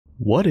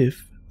What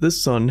if the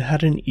sun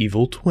had an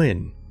evil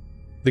twin?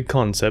 The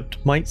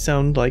concept might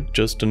sound like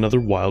just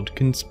another wild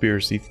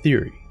conspiracy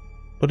theory,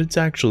 but it's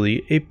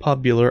actually a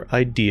popular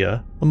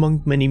idea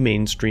among many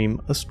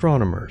mainstream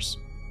astronomers,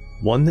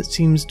 one that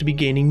seems to be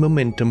gaining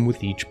momentum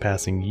with each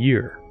passing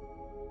year.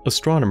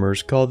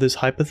 Astronomers call this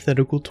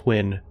hypothetical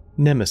twin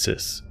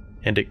Nemesis,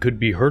 and it could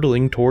be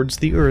hurtling towards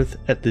the Earth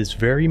at this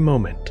very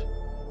moment.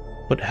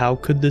 But how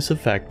could this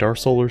affect our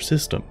solar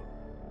system?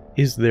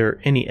 Is there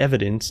any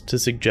evidence to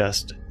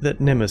suggest that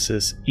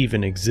Nemesis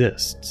even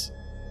exists?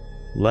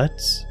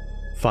 Let's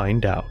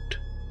find out.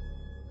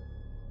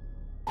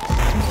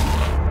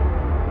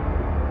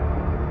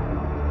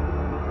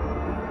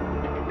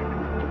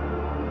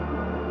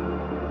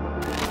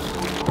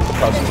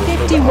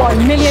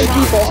 $51 million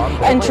people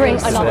entering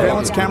another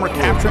surveillance camera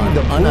capturing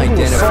the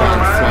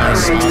unidentified flying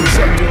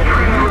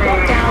object.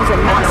 lockdowns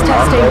and mass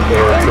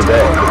testing.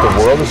 Today, that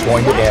the world is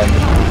going to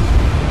end.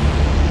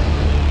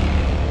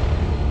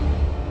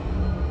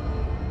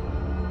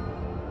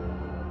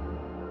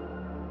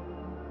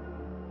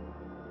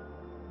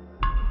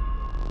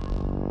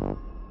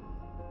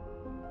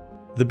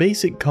 The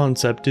basic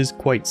concept is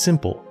quite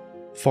simple.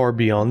 Far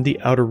beyond the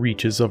outer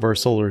reaches of our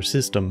solar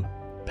system,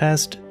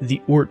 past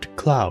the Oort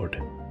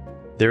cloud,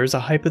 there is a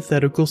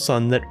hypothetical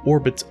sun that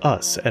orbits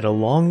us at a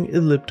long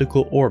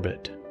elliptical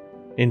orbit.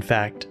 In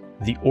fact,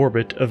 the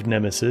orbit of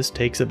Nemesis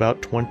takes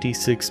about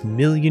 26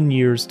 million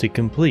years to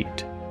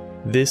complete.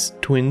 This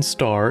twin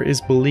star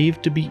is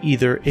believed to be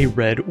either a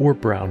red or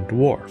brown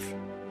dwarf.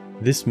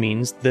 This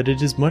means that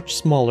it is much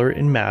smaller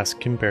in mass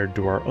compared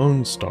to our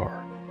own star.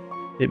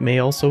 It may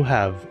also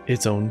have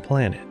its own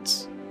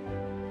planets.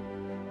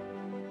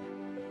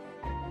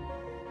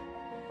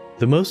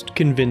 The most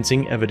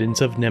convincing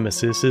evidence of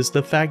Nemesis is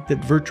the fact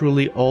that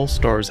virtually all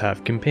stars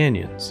have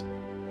companions.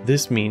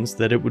 This means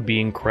that it would be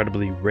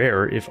incredibly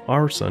rare if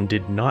our sun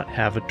did not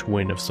have a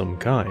twin of some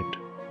kind.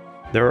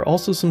 There are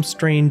also some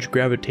strange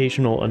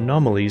gravitational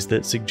anomalies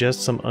that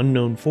suggest some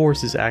unknown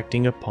force is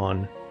acting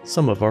upon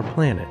some of our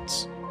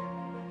planets.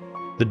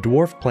 The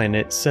dwarf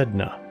planet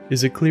Sedna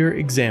is a clear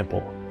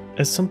example,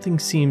 as something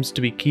seems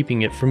to be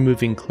keeping it from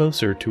moving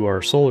closer to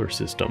our solar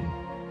system.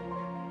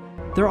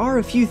 There are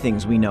a few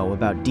things we know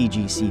about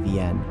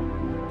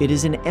DGCVN. It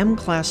is an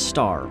M-class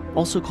star,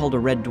 also called a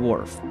red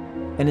dwarf,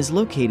 and is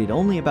located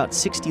only about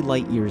 60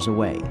 light-years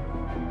away.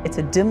 It's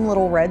a dim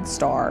little red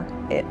star.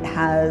 It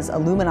has a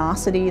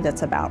luminosity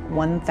that's about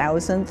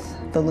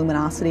 1,000th the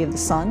luminosity of the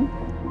Sun.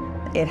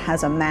 It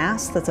has a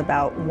mass that's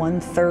about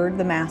 1/3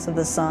 the mass of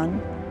the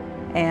Sun,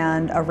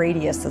 and a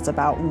radius that's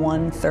about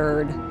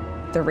 1/3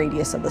 the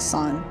radius of the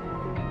Sun.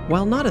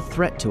 While not a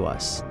threat to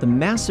us, the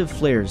massive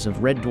flares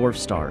of red dwarf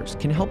stars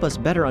can help us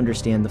better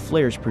understand the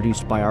flares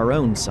produced by our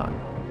own sun.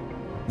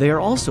 They are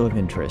also of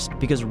interest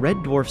because red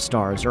dwarf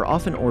stars are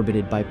often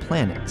orbited by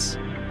planets.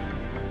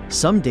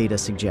 Some data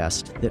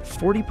suggest that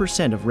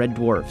 40% of red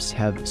dwarfs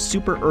have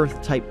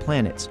super-Earth-type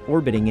planets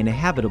orbiting in a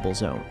habitable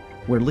zone,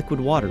 where liquid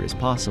water is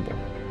possible.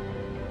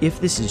 If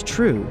this is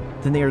true,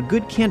 then they are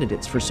good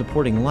candidates for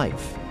supporting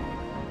life.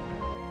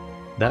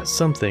 That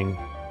something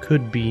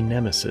could be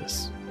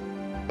Nemesis.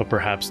 But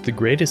perhaps the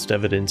greatest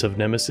evidence of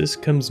Nemesis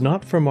comes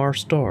not from our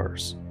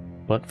stars,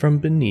 but from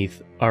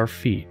beneath our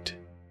feet.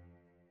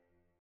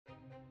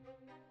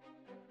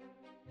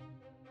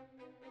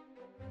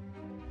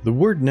 The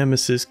word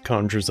Nemesis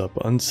conjures up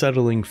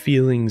unsettling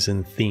feelings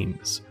and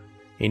themes.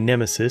 A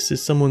nemesis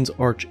is someone's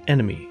arch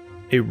enemy,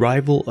 a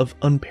rival of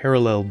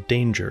unparalleled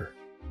danger.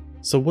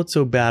 So what's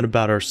so bad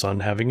about our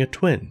sun having a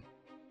twin?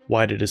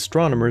 Why did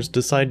astronomers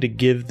decide to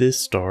give this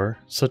star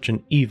such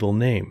an evil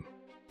name?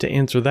 To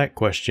answer that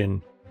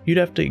question, you'd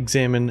have to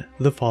examine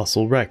the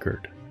fossil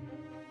record.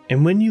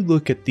 And when you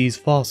look at these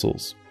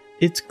fossils,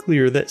 it's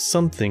clear that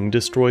something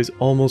destroys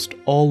almost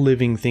all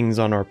living things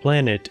on our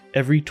planet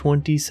every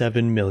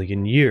 27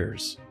 million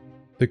years.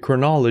 The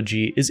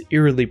chronology is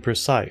eerily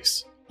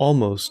precise,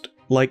 almost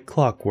like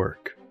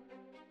clockwork.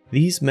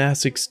 These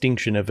mass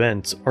extinction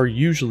events are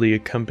usually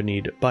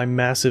accompanied by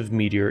massive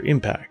meteor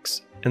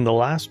impacts, and the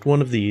last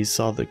one of these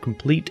saw the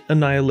complete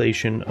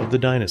annihilation of the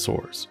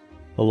dinosaurs,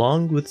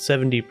 along with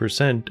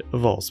 70%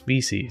 of all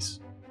species.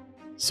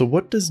 So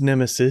what does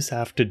Nemesis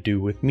have to do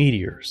with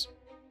meteors?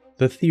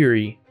 The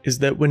theory is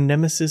that when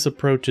Nemesis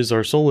approaches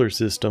our solar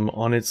system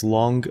on its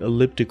long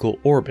elliptical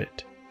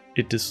orbit,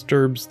 it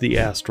disturbs the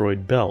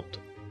asteroid belt.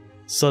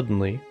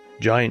 Suddenly,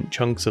 giant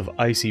chunks of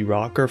icy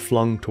rock are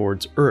flung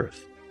towards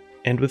Earth,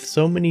 and with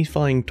so many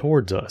flying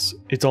towards us,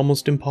 it's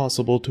almost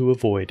impossible to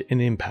avoid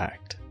an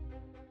impact.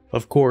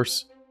 Of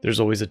course,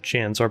 there's always a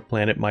chance our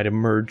planet might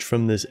emerge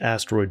from this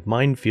asteroid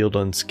minefield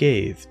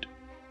unscathed,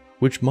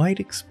 which might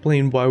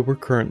explain why we're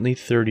currently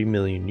 30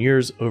 million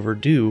years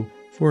overdue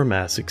for a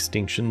mass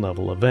extinction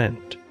level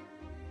event.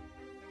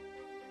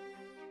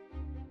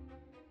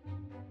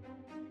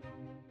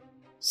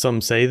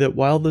 Some say that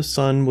while the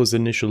Sun was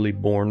initially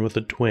born with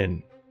a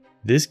twin,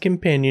 this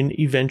companion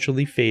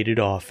eventually faded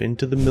off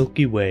into the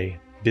Milky Way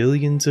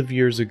billions of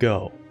years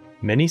ago.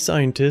 Many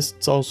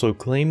scientists also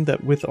claim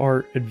that with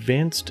our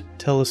advanced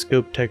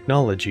telescope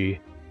technology,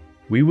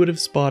 we would have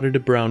spotted a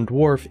brown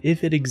dwarf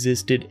if it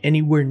existed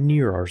anywhere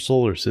near our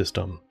solar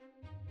system.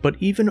 But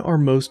even our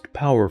most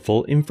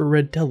powerful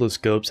infrared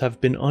telescopes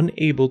have been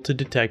unable to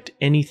detect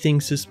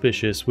anything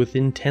suspicious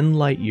within 10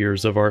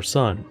 light-years of our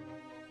Sun.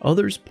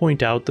 Others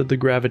point out that the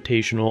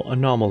gravitational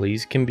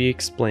anomalies can be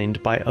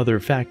explained by other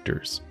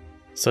factors,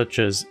 such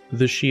as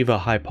the Shiva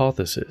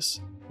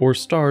hypothesis, or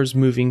stars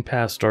moving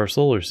past our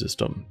solar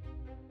system.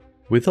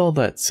 With all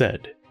that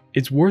said,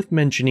 it's worth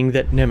mentioning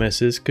that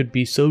Nemesis could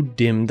be so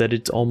dim that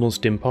it's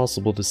almost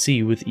impossible to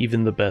see with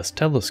even the best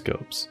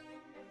telescopes.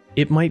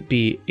 It might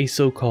be a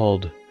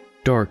so-called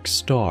dark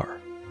star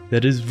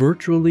that is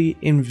virtually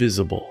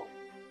invisible.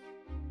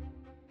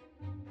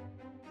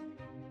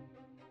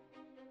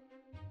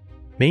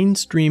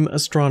 Mainstream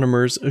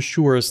astronomers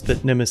assure us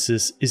that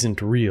Nemesis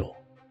isn't real.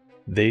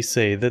 They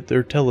say that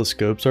their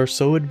telescopes are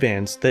so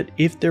advanced that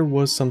if there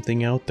was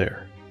something out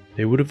there,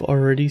 they would have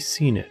already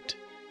seen it.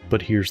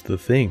 But here's the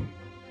thing.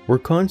 We're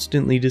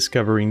constantly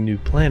discovering new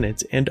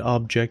planets and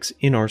objects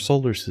in our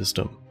solar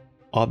system.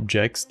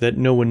 Objects that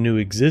no one knew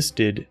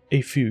existed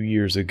a few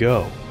years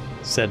ago.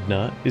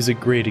 Sedna is a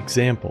great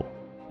example,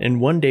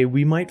 and one day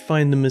we might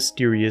find the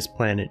mysterious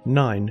Planet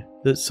 9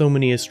 that so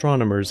many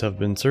astronomers have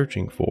been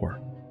searching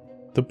for.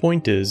 The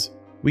point is,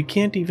 we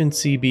can't even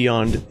see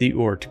beyond the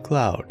Oort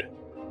cloud.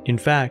 In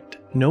fact,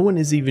 no one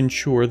is even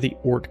sure the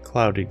Oort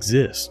cloud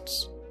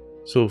exists.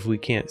 So if we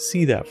can't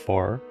see that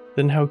far,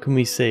 then how can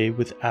we say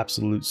with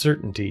absolute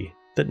certainty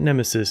that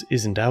Nemesis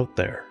isn't out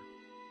there?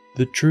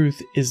 The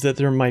truth is that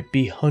there might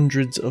be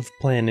hundreds of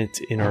planets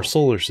in our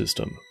solar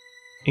system,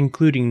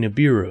 including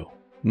Nibiru,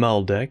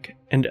 Maldek,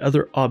 and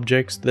other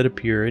objects that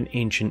appear in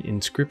ancient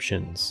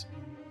inscriptions.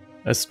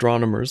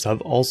 Astronomers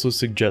have also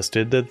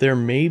suggested that there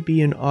may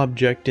be an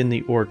object in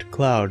the Oort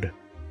cloud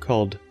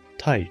called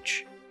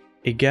Tyche,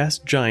 a gas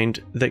giant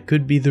that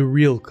could be the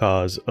real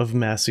cause of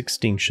mass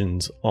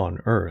extinctions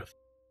on Earth.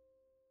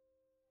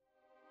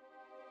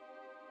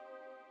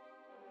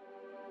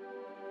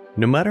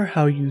 No matter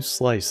how you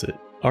slice it,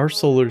 our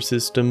solar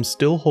system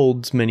still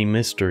holds many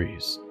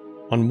mysteries.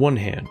 On one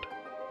hand,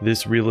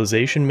 this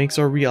realization makes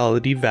our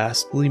reality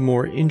vastly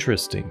more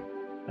interesting.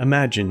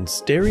 Imagine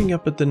staring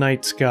up at the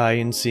night sky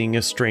and seeing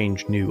a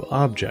strange new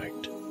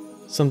object,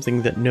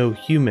 something that no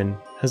human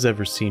has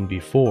ever seen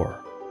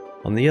before.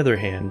 On the other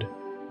hand,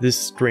 this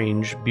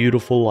strange,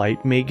 beautiful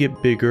light may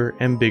get bigger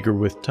and bigger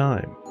with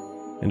time,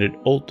 and it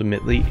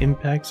ultimately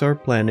impacts our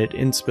planet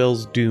and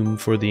spells doom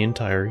for the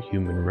entire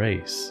human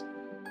race,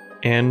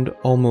 and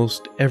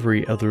almost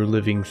every other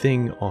living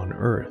thing on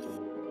Earth.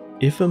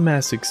 If a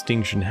mass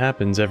extinction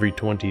happens every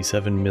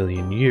 27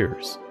 million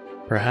years,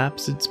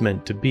 perhaps it's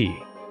meant to be.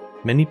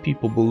 Many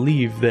people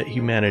believe that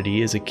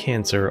humanity is a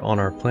cancer on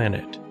our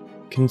planet,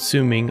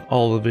 consuming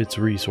all of its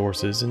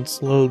resources and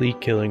slowly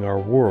killing our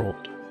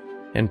world.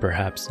 And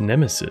perhaps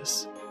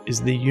Nemesis is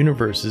the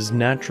universe's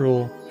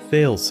natural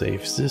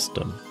fail-safe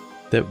system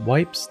that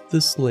wipes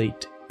the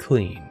slate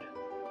clean.